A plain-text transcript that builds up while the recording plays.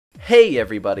Hey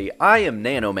everybody, I am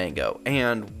NanoMango,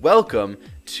 and welcome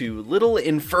to Little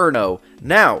Inferno.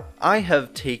 Now, I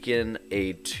have taken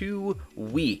a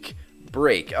 2-week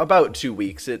break, about 2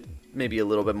 weeks, it maybe a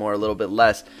little bit more, a little bit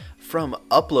less, from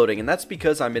uploading, and that's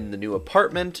because I'm in the new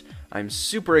apartment. I'm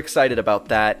super excited about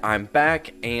that. I'm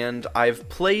back, and I've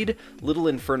played Little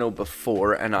Inferno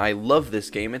before, and I love this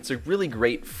game. It's a really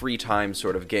great free time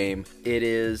sort of game. It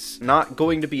is not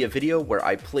going to be a video where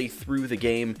I play through the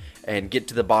game and get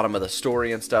to the bottom of the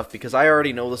story and stuff, because I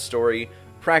already know the story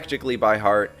practically by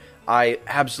heart. I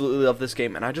absolutely love this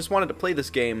game, and I just wanted to play this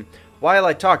game while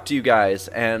I talk to you guys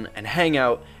and hang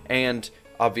out and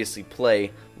obviously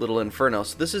play Little Inferno.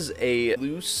 So this is a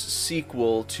loose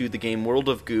sequel to the game World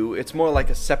of Goo. It's more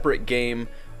like a separate game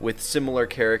with similar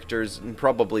characters and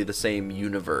probably the same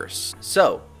universe.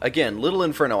 So, again, Little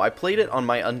Inferno. I played it on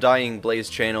my Undying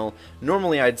Blaze channel.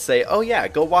 Normally I'd say, oh yeah,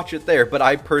 go watch it there, but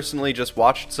I personally just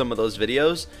watched some of those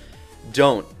videos.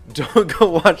 Don't go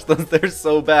watch those, they're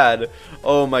so bad.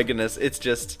 Oh my goodness, it's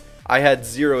just, I had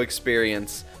zero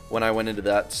experience when I went into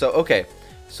that. So, okay.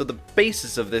 So the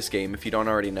basis of this game, if you don't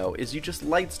already know, is you just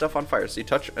light stuff on fire. So you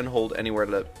touch and hold anywhere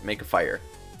to make a fire.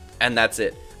 And that's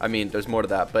it. I mean, there's more to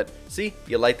that, but see,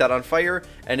 you light that on fire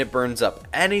and it burns up.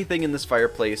 Anything in this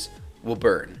fireplace will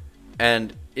burn.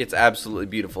 And it's absolutely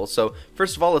beautiful. So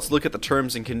first of all, let's look at the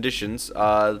terms and conditions.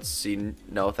 Let's see,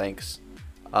 no thanks.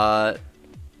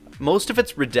 Most of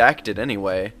it's redacted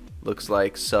anyway, looks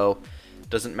like, so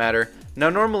doesn't matter. Now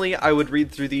normally I would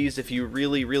read through these. If you're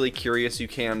really curious, you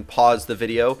can pause the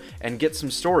video and get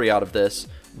some story out of this,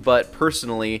 but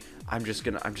personally I'm just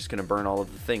gonna burn all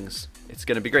of the things. It's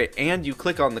gonna be great. And you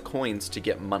click on the coins to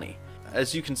get money.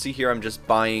 As you can see here, I'm just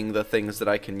buying the things that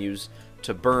I can use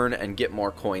to burn and get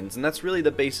more coins, and that's really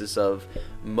the basis of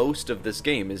most of this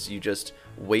game. Is you just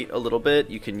wait a little bit,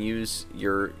 you can use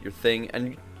your thing,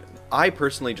 and I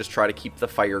personally just try to keep the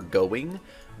fire going,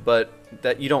 but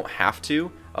that you don't have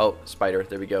to. Oh, spider,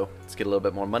 there we go. Let's get a little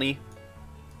bit more money.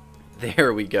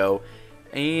 There we go.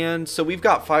 And so we've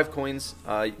got 5 coins.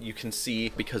 You can see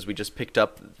because we just picked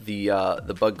up the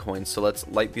bug coins. So let's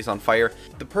light these on fire.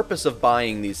 The purpose of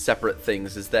buying these separate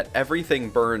things is that everything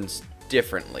burns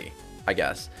differently, I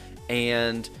guess.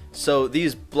 And so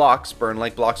these blocks burn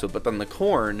like blocks would, but then the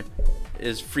corn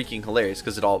is freaking hilarious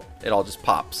because it all just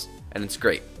pops. And it's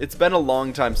great. It's been a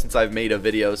long time since I've made a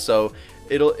video, so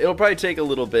it'll probably take a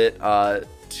little bit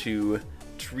to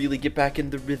really get back in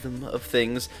the rhythm of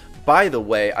things. By the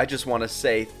way, I just want to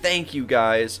say thank you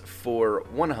guys for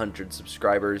 100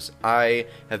 subscribers. I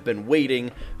have been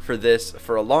waiting for this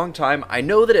for a long time. I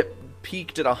know that it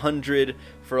peaked at 100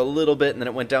 for a little bit, and then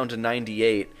it went down to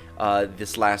 98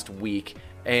 this last week.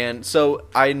 And so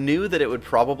I knew that it would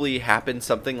probably happen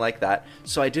something like that,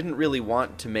 so I didn't really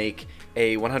want to make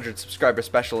a 100 subscriber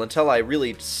special until I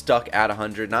really stuck at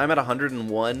 100. Now I'm at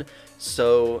 101,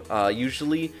 so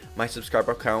usually my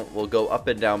subscriber count will go up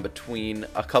and down between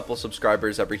a couple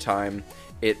subscribers every time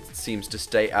it seems to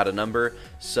stay at a number.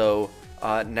 So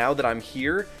now that I'm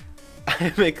here,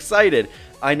 I'm excited.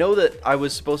 I know that I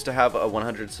was supposed to have a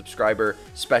 100 subscriber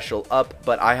special up,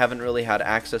 but I haven't really had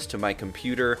access to my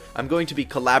computer. I'm going to be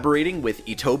collaborating with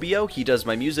Etobio. He does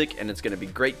my music, and it's going to be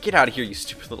great. Get out of here, you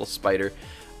stupid little spider.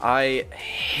 I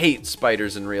hate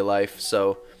spiders in real life,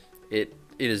 so it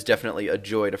is definitely a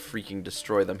joy to freaking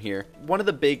destroy them here. One of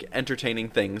the big entertaining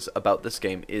things about this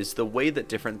game is the way that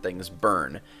different things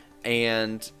burn.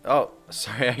 And, oh,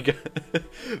 sorry,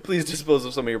 please dispose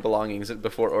of some of your belongings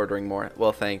before ordering more.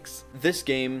 Well, thanks. This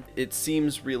game, it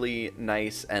seems really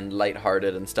nice and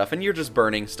lighthearted and stuff, and you're just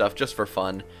burning stuff just for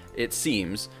fun, it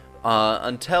seems,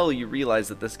 until you realize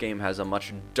that this game has a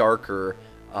much darker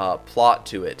plot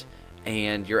to it,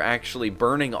 and you're actually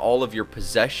burning all of your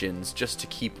possessions just to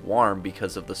keep warm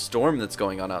because of the storm that's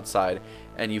going on outside,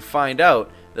 and you find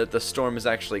out that the storm is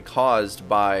actually caused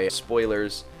by,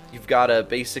 spoilers, you've got to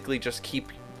basically just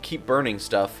keep burning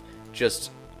stuff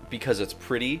just because it's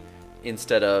pretty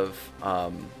instead of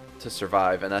to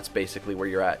survive, and that's basically where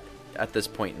you're at this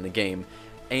point in the game.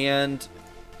 And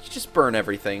you just burn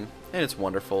everything, and it's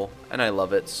wonderful, and I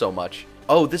love it so much.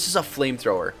 Oh, this is a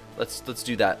flamethrower. Let's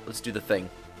do that. Let's do the thing.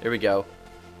 There we go.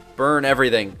 Burn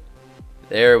everything.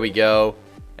 There we go.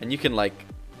 And you can like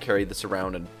carry this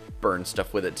around and burn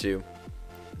stuff with it too.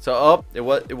 So, oh, it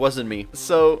wasn't me.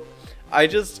 So I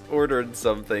just ordered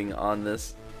something on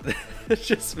this. It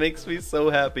just makes me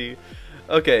so happy.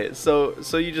 Okay, so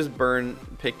you just burn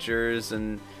pictures,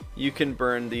 and you can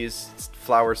burn these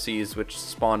flower seeds which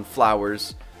spawn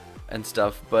flowers and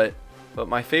stuff, but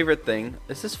my favorite thing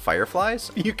is this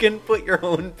fireflies. You can put your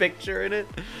own picture in it.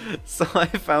 So I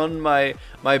found my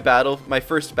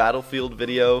first Battlefield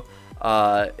video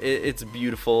It's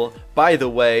beautiful. By the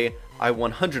way, I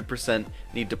 100%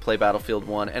 need to play Battlefield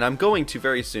 1, and I'm going to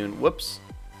very soon. Whoops.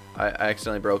 I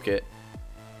accidentally broke it.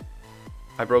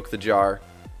 I broke the jar.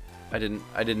 I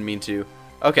didn't mean to.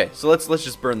 Okay, so let's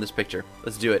just burn this picture.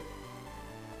 Let's do it.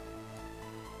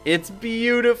 It's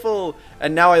beautiful!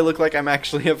 And now I look like I'm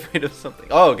actually afraid of something.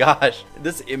 Oh gosh,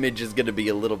 this image is gonna be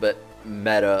a little bit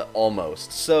meta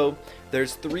almost. So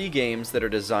there's 3 games that are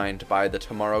designed by the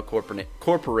Tomorrow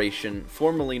Corporation,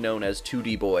 formerly known as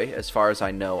 2D Boy. As far as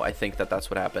I know, I think that's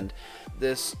what happened.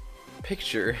 This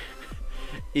picture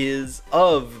is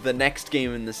of the next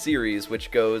game in the series, which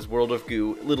goes World of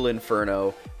Goo, Little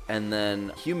Inferno, and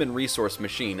then Human Resource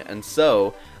Machine. And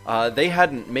so they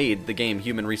hadn't made the game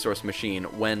Human Resource Machine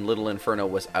when Little Inferno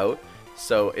was out,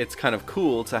 so it's kind of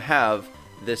cool to have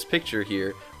this picture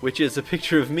here, which is a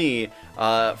picture of me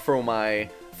for my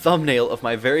thumbnail of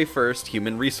my very first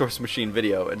Human Resource Machine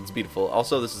video, and it's beautiful.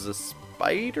 Also, this is a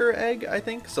spider egg, I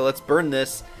think, so let's burn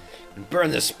this, and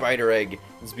burn this spider egg.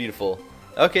 It's beautiful.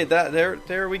 Okay,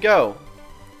 there we go.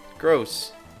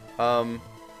 Gross.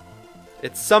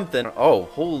 It's something. Oh,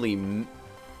 holy...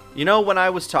 You know, when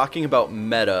I was talking about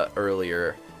meta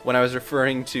earlier, when I was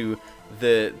referring to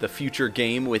the future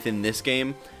game within this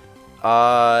game,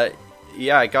 yeah,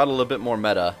 I got a little bit more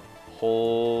meta.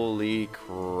 Holy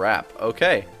crap.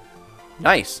 Okay.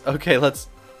 Nice. Okay, let's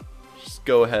just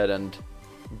go ahead and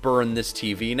burn this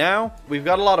TV now. We've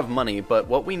got a lot of money, but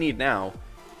what we need now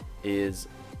is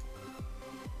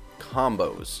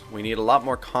combos. We need a lot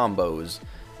more combos.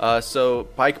 So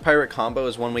Bike Pirate combo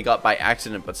is one we got by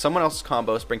accident, but someone else's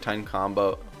combo, Springtime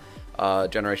combo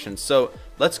generation. So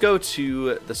let's go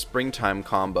to the Springtime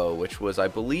combo, which was, I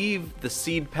believe, the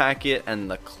seed packet and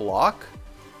the clock.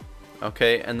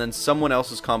 Okay, and then someone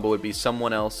else's combo would be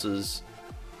someone else's,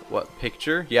 what,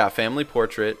 picture? Yeah, family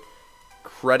portrait,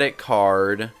 credit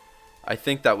card. I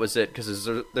think that was it, because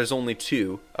there's only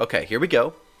 2. Okay, here we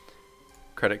go.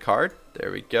 Credit card.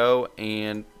 There we go.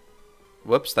 And,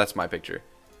 whoops, that's my picture.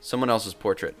 Someone else's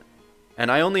portrait.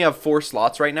 And I only have 4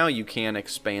 slots right now. You can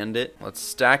expand it. Let's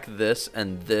stack this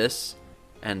and this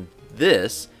and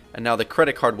this. And now the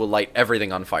credit card will light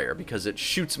everything on fire because it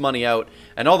shoots money out.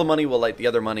 And all the money will light the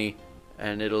other money.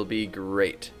 And it'll be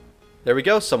great. There we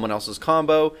go. Someone else's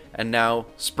combo. And now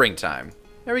Springtime.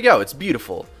 There we go. It's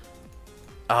beautiful.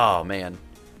 Oh, man.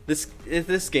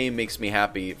 This game makes me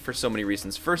happy for so many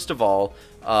reasons. First of all,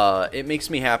 it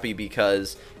makes me happy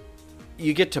because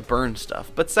you get to burn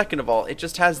stuff, but second of all, it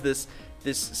just has this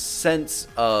sense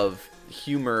of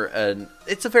humor, and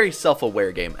it's a very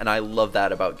self-aware game, and I love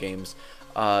that about games.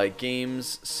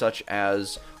 Games such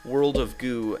as World of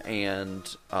Goo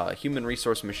and Human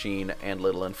Resource Machine and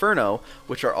Little Inferno,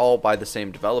 which are all by the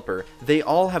same developer, they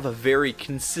all have a very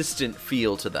consistent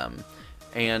feel to them,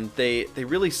 and they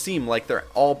really seem like they're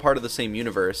all part of the same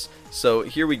universe. So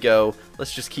here we go.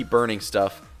 Let's just keep burning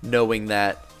stuff, knowing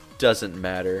that doesn't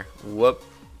matter. Whoop.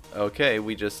 Okay,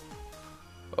 we just...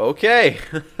 Okay.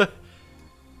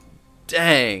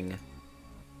 Dang.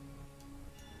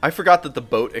 I forgot that the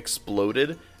boat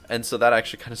exploded, and so that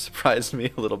actually kind of surprised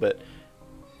me a little bit.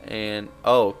 And,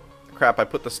 oh, crap, I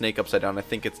put the snake upside down. I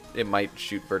think it might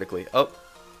shoot vertically. Oh,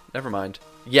 never mind.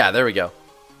 Yeah, there we go.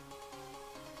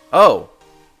 Oh,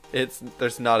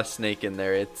 there's not a snake in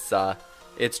there.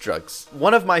 It's drugs.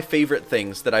 One of my favorite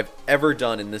things that I've ever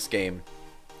done in this game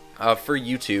for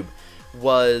YouTube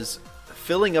was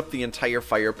filling up the entire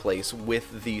fireplace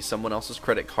with the someone else's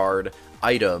credit card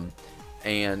item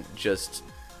and just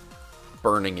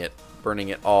burning it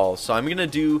all. So I'm gonna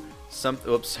do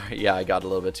something. Oops, sorry. Yeah, I got a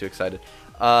little bit too excited.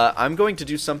 I'm going to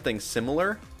do something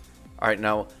similar. All right,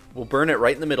 now we'll burn it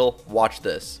right in the middle. Watch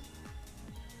this.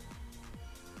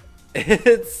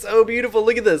 It's so beautiful.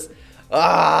 Look at this.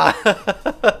 Ah!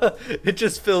 It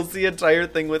just fills the entire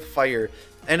thing with fire.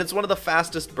 And it's one of the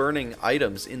fastest burning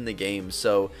items in the game,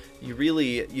 so you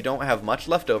don't have much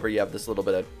left over. You have this little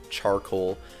bit of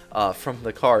charcoal from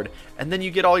the card, and then you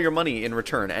get all your money in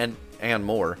return, and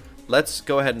more. Let's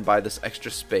go ahead and buy this extra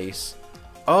space.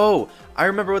 Oh, I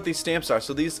remember what these stamps are.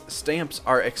 So these stamps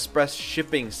are express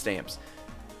shipping stamps.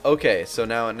 Okay, so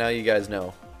now you guys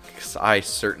know, because I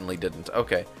certainly didn't.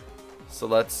 Okay, so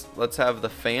let's have the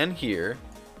fan here.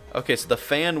 Okay, so the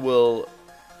fan will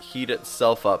heat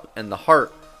itself up, and the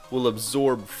heart will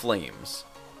absorb flames.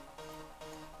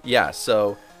 Yeah,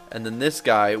 so, and then this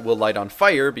guy will light on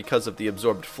fire because of the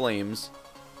absorbed flames.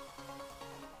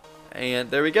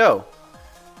 And there we go.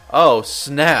 Oh,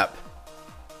 snap.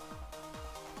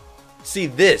 See,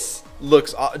 this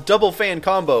looks double fan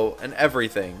combo and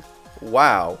everything.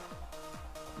 Wow.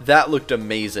 That looked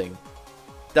amazing.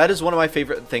 That is one of my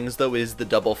favorite things, though, is the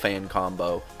double fan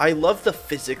combo. I love the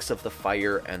physics of the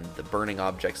fire and the burning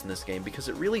objects in this game because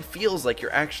it really feels like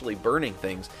you're actually burning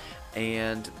things,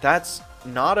 and that's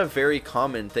not a very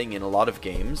common thing in a lot of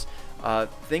games.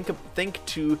 Think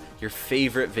to your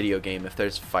favorite video game if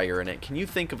there's fire in it. Can you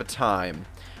think of a time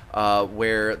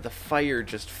where the fire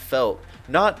just felt,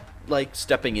 not like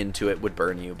stepping into it would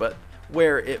burn you, but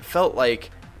where it felt like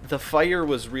the fire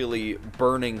was really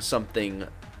burning something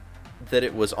that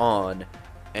it was on,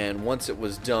 and once it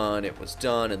was done,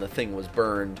 and the thing was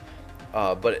burned,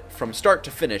 but from start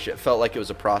to finish it felt like it was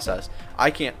a process.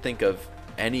 I can't think of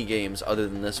any games other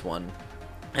than this one,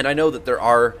 and I know that there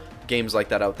are games like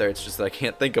that out there, it's just that I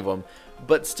can't think of them,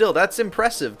 but still, that's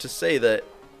impressive to say that,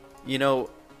 you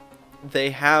know, they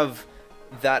have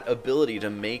that ability to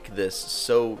make this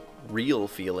so real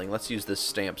feeling. Let's use this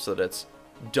stamp so that it's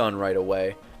done right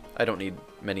away. I don't need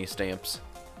many stamps.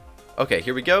 Okay,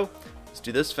 here we go. Let's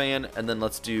do this fan, and then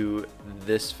let's do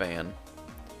this fan.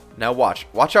 Now watch.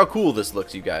 Watch how cool this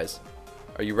looks, you guys.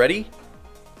 Are you ready?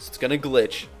 So it's gonna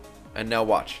glitch, and now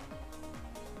watch.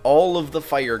 All of the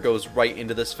fire goes right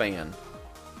into this fan.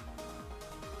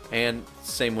 And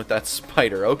same with that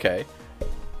spider, okay.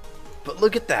 But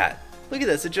look at that. Look at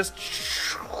this,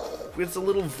 it's a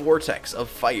little vortex of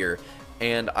fire,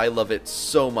 and I love it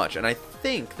so much. And I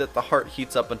think that the heart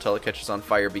heats up until it catches on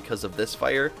fire because of this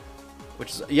fire.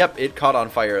 Which is, yep, it caught on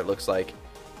fire, it looks like.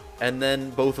 And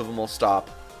then both of them will stop.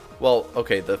 Well,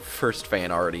 okay, the first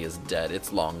fan already is dead.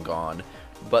 It's long gone.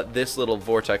 But this little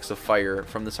vortex of fire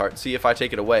from this heart, see if I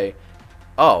take it away.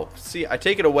 Oh, see, I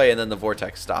take it away and then the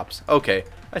vortex stops. Okay,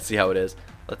 I see how it is.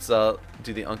 Let's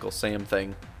do the Uncle Sam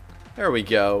thing. There we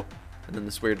go. And then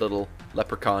this weird little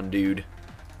leprechaun dude.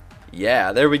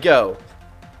 Yeah, there we go.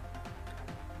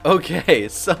 Okay,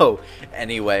 so,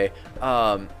 anyway,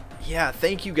 yeah,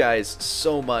 thank you guys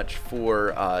so much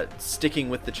for sticking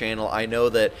with the channel. I know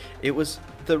that it was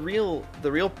the real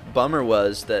bummer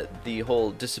was that the whole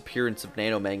disappearance of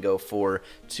Nano Mango for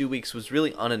 2 weeks was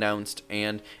really unannounced,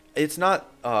 and it's not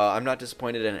I'm not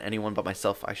disappointed in anyone but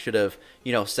myself. I should have,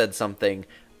 you know, said something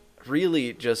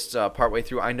really just partway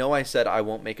through. I know I said I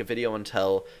won't make a video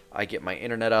until I get my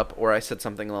internet up, or I said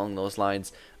something along those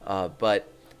lines, but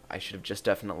I should have just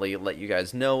definitely let you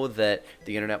guys know that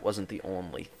the internet wasn't the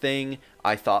only thing.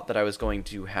 I thought that I was going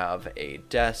to have a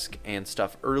desk and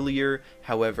stuff earlier.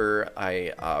 However,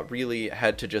 I really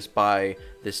had to just buy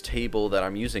this table that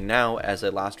I'm using now as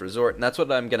a last resort, and that's what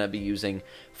I'm going to be using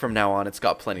from now on. It's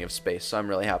got plenty of space, so I'm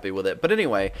really happy with it. But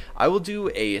anyway, I will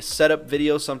do a setup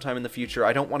video sometime in the future.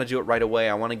 I don't want to do it right away.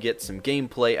 I want to get some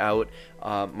gameplay out.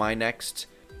 My next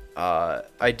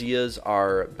ideas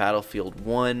are Battlefield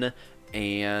 1,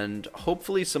 and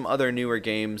hopefully some other newer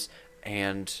games,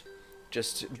 and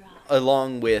just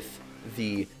along with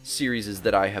the series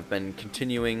that I have been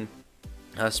continuing,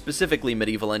 specifically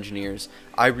Medieval Engineers.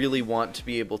 I really want to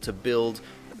be able to build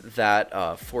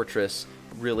that fortress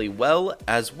really well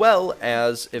as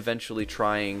eventually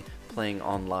playing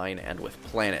online and with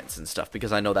planets and stuff,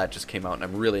 because I know that just came out and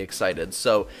I'm really excited.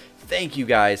 So thank you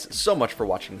guys so much for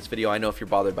watching this video. I know if you're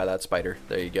bothered by that spider,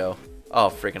 there you go. Oh,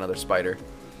 freaking another spider.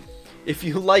 If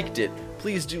you liked it,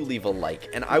 please do leave a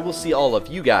like, and I will see all of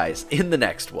you guys in the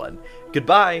next one.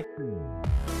 Goodbye!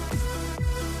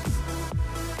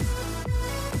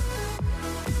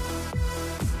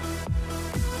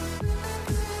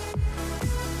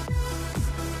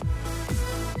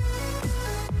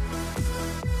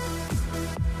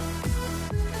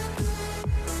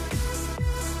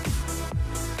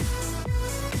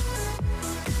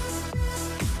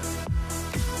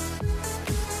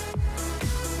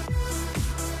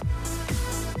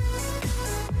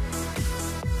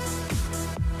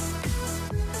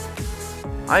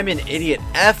 I'm an idiot.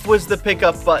 F was the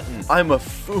pickup button. I'm a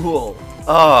fool.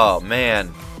 Oh,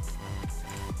 man.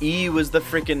 E was the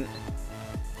freaking...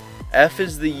 F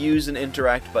is the use and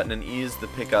interact button, and E is the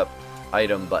pickup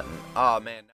item button. Oh, man.